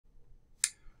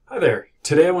Hi there.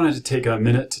 Today I wanted to take a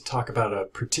minute to talk about a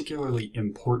particularly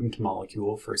important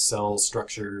molecule for cell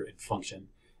structure and function,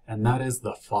 and that is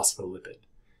the phospholipid.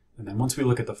 And then once we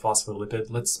look at the phospholipid,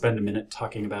 let's spend a minute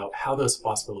talking about how those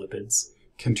phospholipids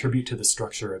contribute to the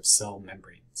structure of cell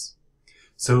membranes.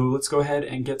 So let's go ahead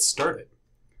and get started.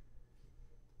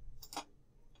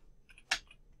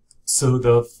 So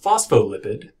the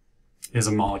phospholipid is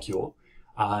a molecule,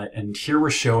 and here we're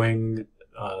showing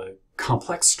a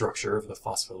complex structure of the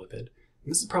phospholipid. And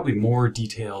this is probably more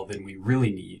detail than we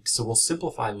really need, so we'll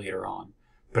simplify later on.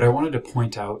 But I wanted to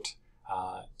point out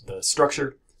the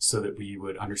structure so that we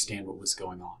would understand what was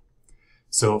going on.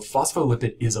 So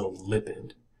phospholipid is a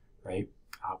lipid, right?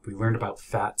 We learned about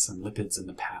fats and lipids in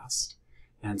the past.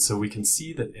 And so we can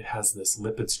see that it has this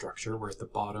lipid structure where at the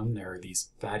bottom there are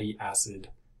these fatty acid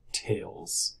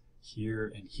tails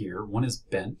here and here. One is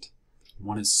bent,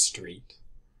 one is straight.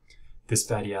 This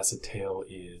fatty acid tail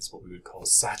is what we would call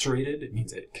saturated. It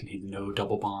means it contains no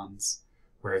double bonds.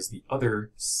 Whereas the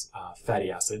other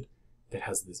fatty acid that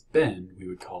has this bend, we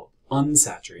would call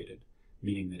unsaturated,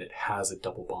 meaning that it has a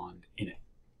double bond in it.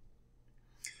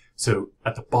 So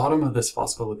at the bottom of this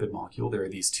phospholipid molecule, there are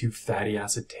these two fatty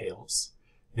acid tails.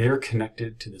 They're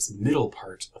connected to this middle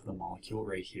part of the molecule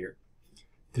right here.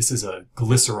 This is a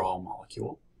glycerol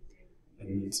molecule.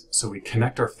 And so we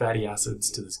connect our fatty acids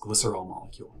to this glycerol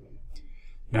molecule.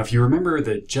 Now, if you remember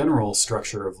the general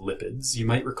structure of lipids, you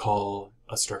might recall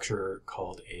a structure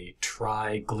called a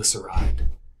triglyceride.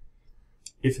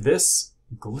 If this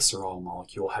glycerol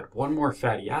molecule had one more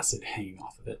fatty acid hanging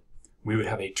off of it, we would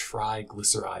have a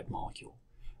triglyceride molecule.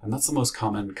 And that's the most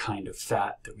common kind of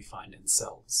fat that we find in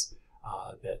cells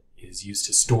that is used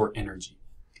to store energy.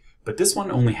 But this one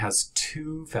only has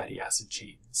two fatty acid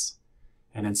chains.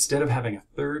 And instead of having a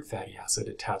third fatty acid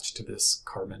attached to this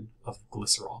carbon of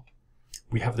glycerol,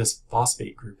 we have this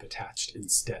phosphate group attached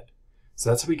instead. So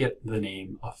that's how we get the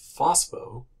name a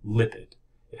phospholipid.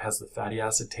 It has the fatty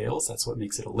acid tails, that's what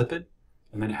makes it a lipid,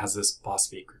 and then it has this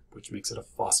phosphate group, which makes it a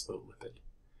phospholipid.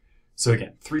 So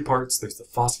again, three parts. There's the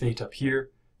phosphate up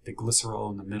here, the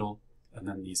glycerol in the middle, and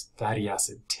then these fatty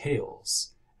acid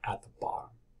tails at the bottom.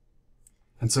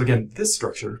 And so again, this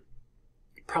structure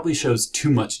probably shows too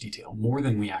much detail, more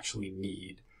than we actually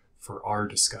need for our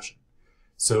discussion.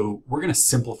 So we're going to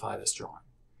simplify this drawing.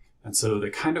 And so the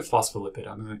kind of phospholipid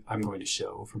I'm going to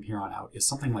show from here on out is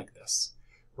something like this,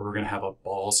 where we're going to have a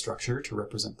ball structure to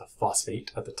represent the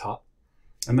phosphate at the top.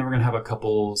 And then we're going to have a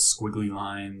couple squiggly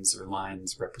lines or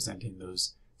lines representing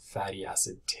those fatty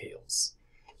acid tails.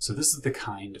 So this is the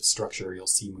kind of structure you'll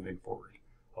see moving forward.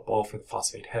 A ball for the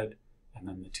phosphate head, and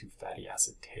then the two fatty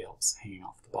acid tails hanging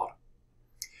off the bottom.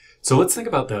 So let's think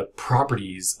about the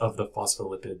properties of the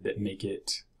phospholipid that make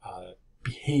it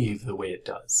behave the way it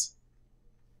does.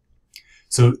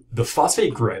 So the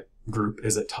phosphate group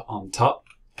is on top,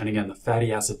 and again the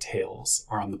fatty acid tails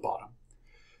are on the bottom.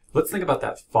 Let's think about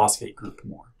that phosphate group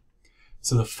more.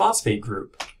 So the phosphate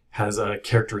group has a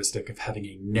characteristic of having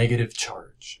a negative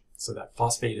charge. So that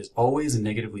phosphate is always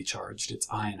negatively charged, it's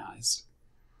ionized.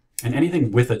 And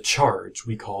anything with a charge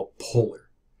we call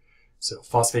polar. So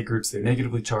phosphate groups, they're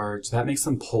negatively charged, that makes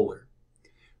them polar.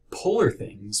 Polar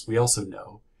things, we also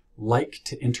know, like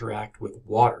to interact with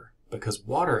water because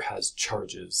water has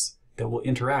charges that will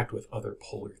interact with other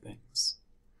polar things.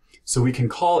 So we can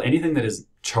call anything that is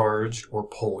charged or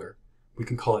polar, we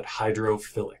can call it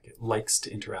hydrophilic. It likes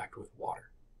to interact with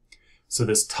water. So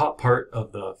this top part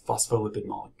of the phospholipid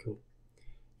molecule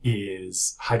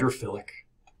is hydrophilic,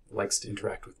 it likes to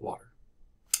interact with water.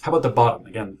 How about the bottom?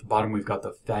 Again, at the bottom we've got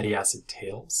the fatty acid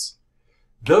tails.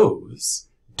 Those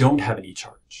don't have any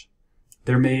charge.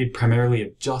 They're made primarily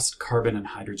of just carbon and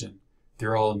hydrogen.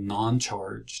 They're all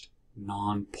non-charged,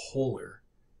 non-polar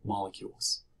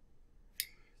molecules.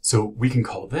 So we can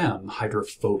call them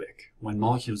hydrophobic. When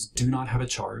molecules do not have a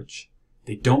charge,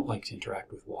 they don't like to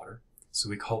interact with water, so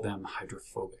we call them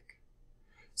hydrophobic.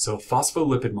 So a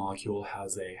phospholipid molecule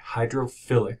has a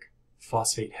hydrophilic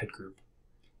phosphate head group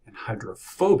and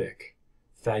hydrophobic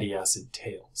fatty acid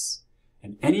tails.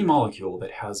 And any molecule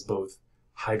that has both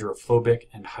hydrophobic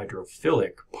and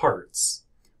hydrophilic parts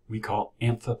we call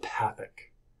amphipathic.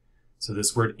 So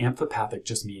this word amphipathic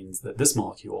just means that this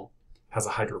molecule has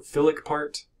a hydrophilic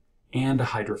part and a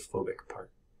hydrophobic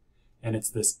part. And it's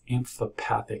this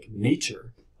amphipathic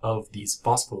nature of these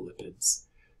phospholipids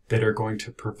that are going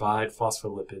to provide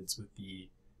phospholipids with the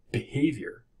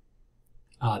behavior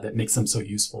that makes them so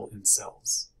useful in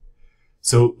cells.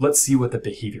 So let's see what the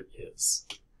behavior is.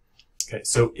 Okay,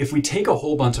 so if we take a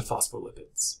whole bunch of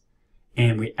phospholipids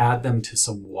and we add them to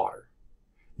some water,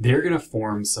 they're going to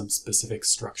form some specific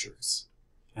structures.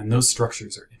 And those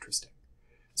structures are interesting.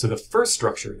 So the first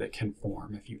structure that can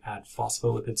form if you add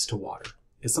phospholipids to water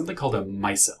is something called a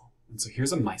micelle. And so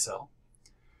here's a micelle.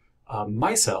 A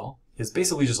micelle is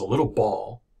basically just a little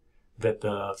ball that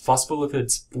the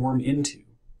phospholipids form into,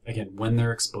 again, when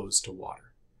they're exposed to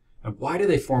water. And why do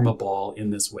they form a ball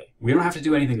in this way? We don't have to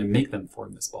do anything to make them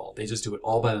form this ball. They just do it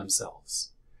all by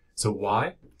themselves. So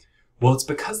why? Well, it's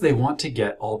because they want to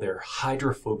get all their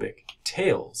hydrophobic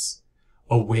tails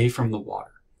away from the water.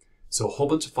 So a whole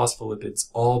bunch of phospholipids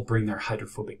all bring their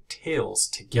hydrophobic tails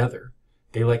together.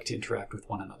 They like to interact with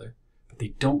one another, but they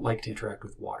don't like to interact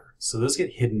with water. So those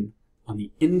get hidden on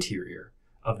the interior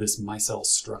of this micelle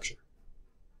structure.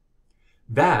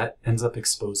 That ends up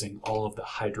exposing all of the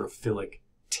hydrophilic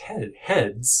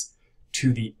heads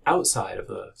to the outside of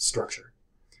the structure.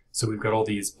 So we've got all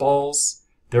these balls,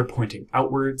 they're pointing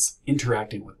outwards,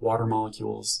 interacting with water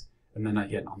molecules, and then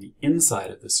again on the inside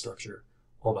of this structure,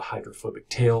 all the hydrophobic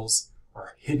tails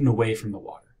are hidden away from the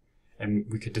water. And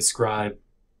we could describe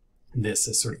this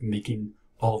as sort of making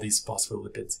all these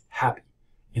phospholipids happy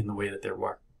in the way that they're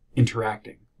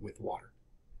interacting with water.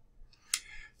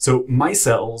 So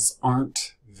micelles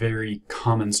aren't very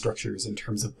common structures in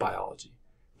terms of biology,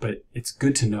 but it's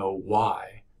good to know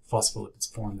why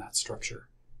phospholipids form that structure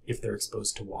if they're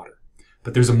exposed to water.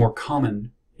 But there's a more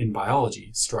common, in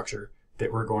biology, structure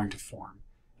that we're going to form,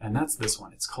 and that's this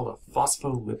one. It's called a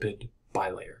phospholipid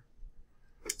bilayer.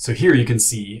 So here you can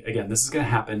see, again, this is going to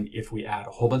happen if we add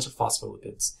a whole bunch of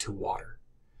phospholipids to water.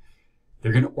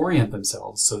 They're going to orient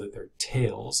themselves so that their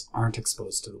tails aren't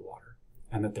exposed to the water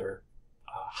and that their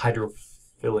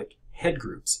hydrophilic head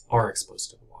groups are exposed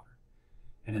to the water.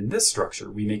 And in this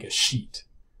structure, we make a sheet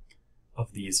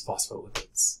of these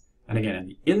phospholipids. And again, in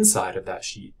the inside of that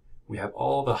sheet, we have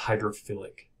all the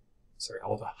hydrophobic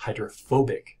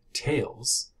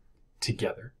tails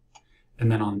together.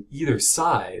 And then on either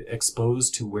side,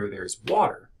 exposed to where there's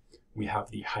water, we have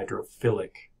the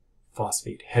hydrophilic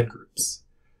phosphate head groups.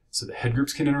 So the head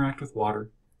groups can interact with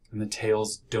water, and the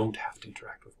tails don't have to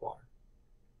interact with water.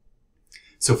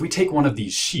 So if we take one of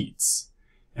these sheets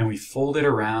and we fold it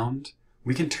around,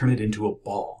 we can turn it into a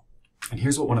ball. And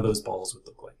here's what one of those balls would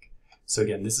look like. So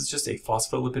again, this is just a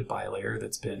phospholipid bilayer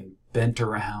that's been bent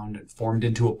around and formed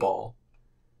into a ball.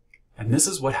 And this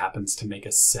is what happens to make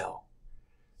a cell.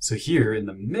 So here in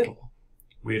the middle,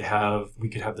 we could have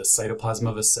the cytoplasm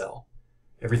of a cell.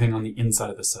 Everything on the inside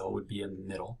of the cell would be in the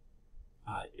middle.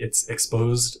 It's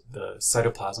exposed, the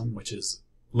cytoplasm, which is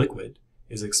liquid,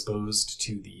 is exposed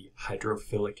to the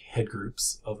hydrophilic head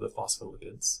groups of the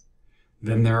phospholipids.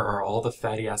 Then there are all the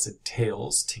fatty acid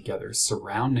tails together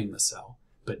surrounding the cell,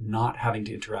 but not having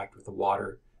to interact with the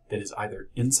water that is either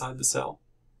inside the cell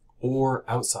or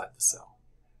outside the cell.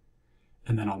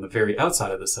 And then on the very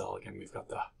outside of the cell, again, we've got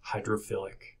the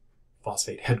hydrophilic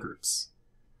phosphate head groups.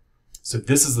 So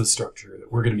this is the structure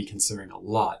that we're going to be considering a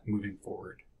lot moving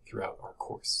forward throughout our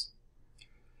course.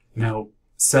 Now,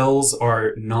 cells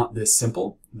are not this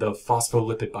simple. The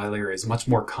phospholipid bilayer is much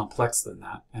more complex than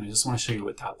that, and I just want to show you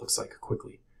what that looks like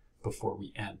quickly before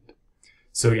we end.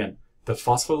 So again, the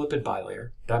phospholipid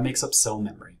bilayer, that makes up cell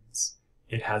membranes.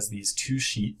 It has these two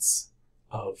sheets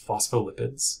of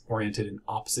phospholipids oriented in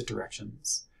opposite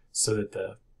directions so that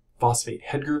the phosphate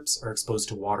head groups are exposed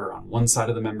to water on one side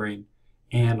of the membrane,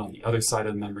 and on the other side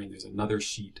of the membrane there's another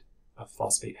sheet of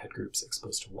phosphate head groups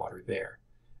exposed to water there.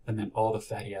 And then all the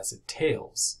fatty acid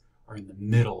tails are in the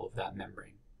middle of that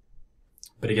membrane.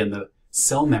 But again, the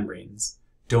cell membranes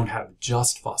don't have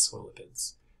just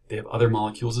phospholipids. They have other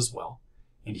molecules as well.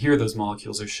 And here those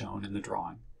molecules are shown in the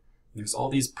drawing. There's all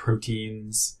these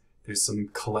proteins, there's some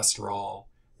cholesterol,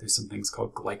 there's some things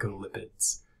called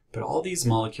glycolipids. But all these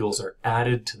molecules are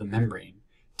added to the membrane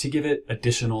to give it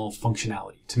additional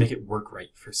functionality, to make it work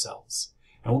right for cells.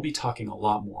 And we'll be talking a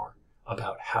lot more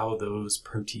about how those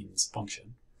proteins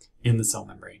function in the cell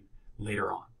membrane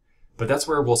later on. But that's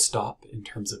where we'll stop in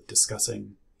terms of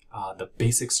discussing the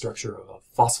basic structure of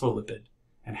a phospholipid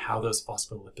and how those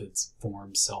phospholipids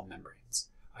form cell membranes.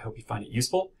 I hope you find it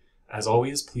useful. As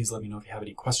always, please let me know if you have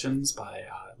any questions by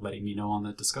letting me know on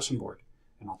the discussion board,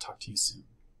 and I'll talk to you soon.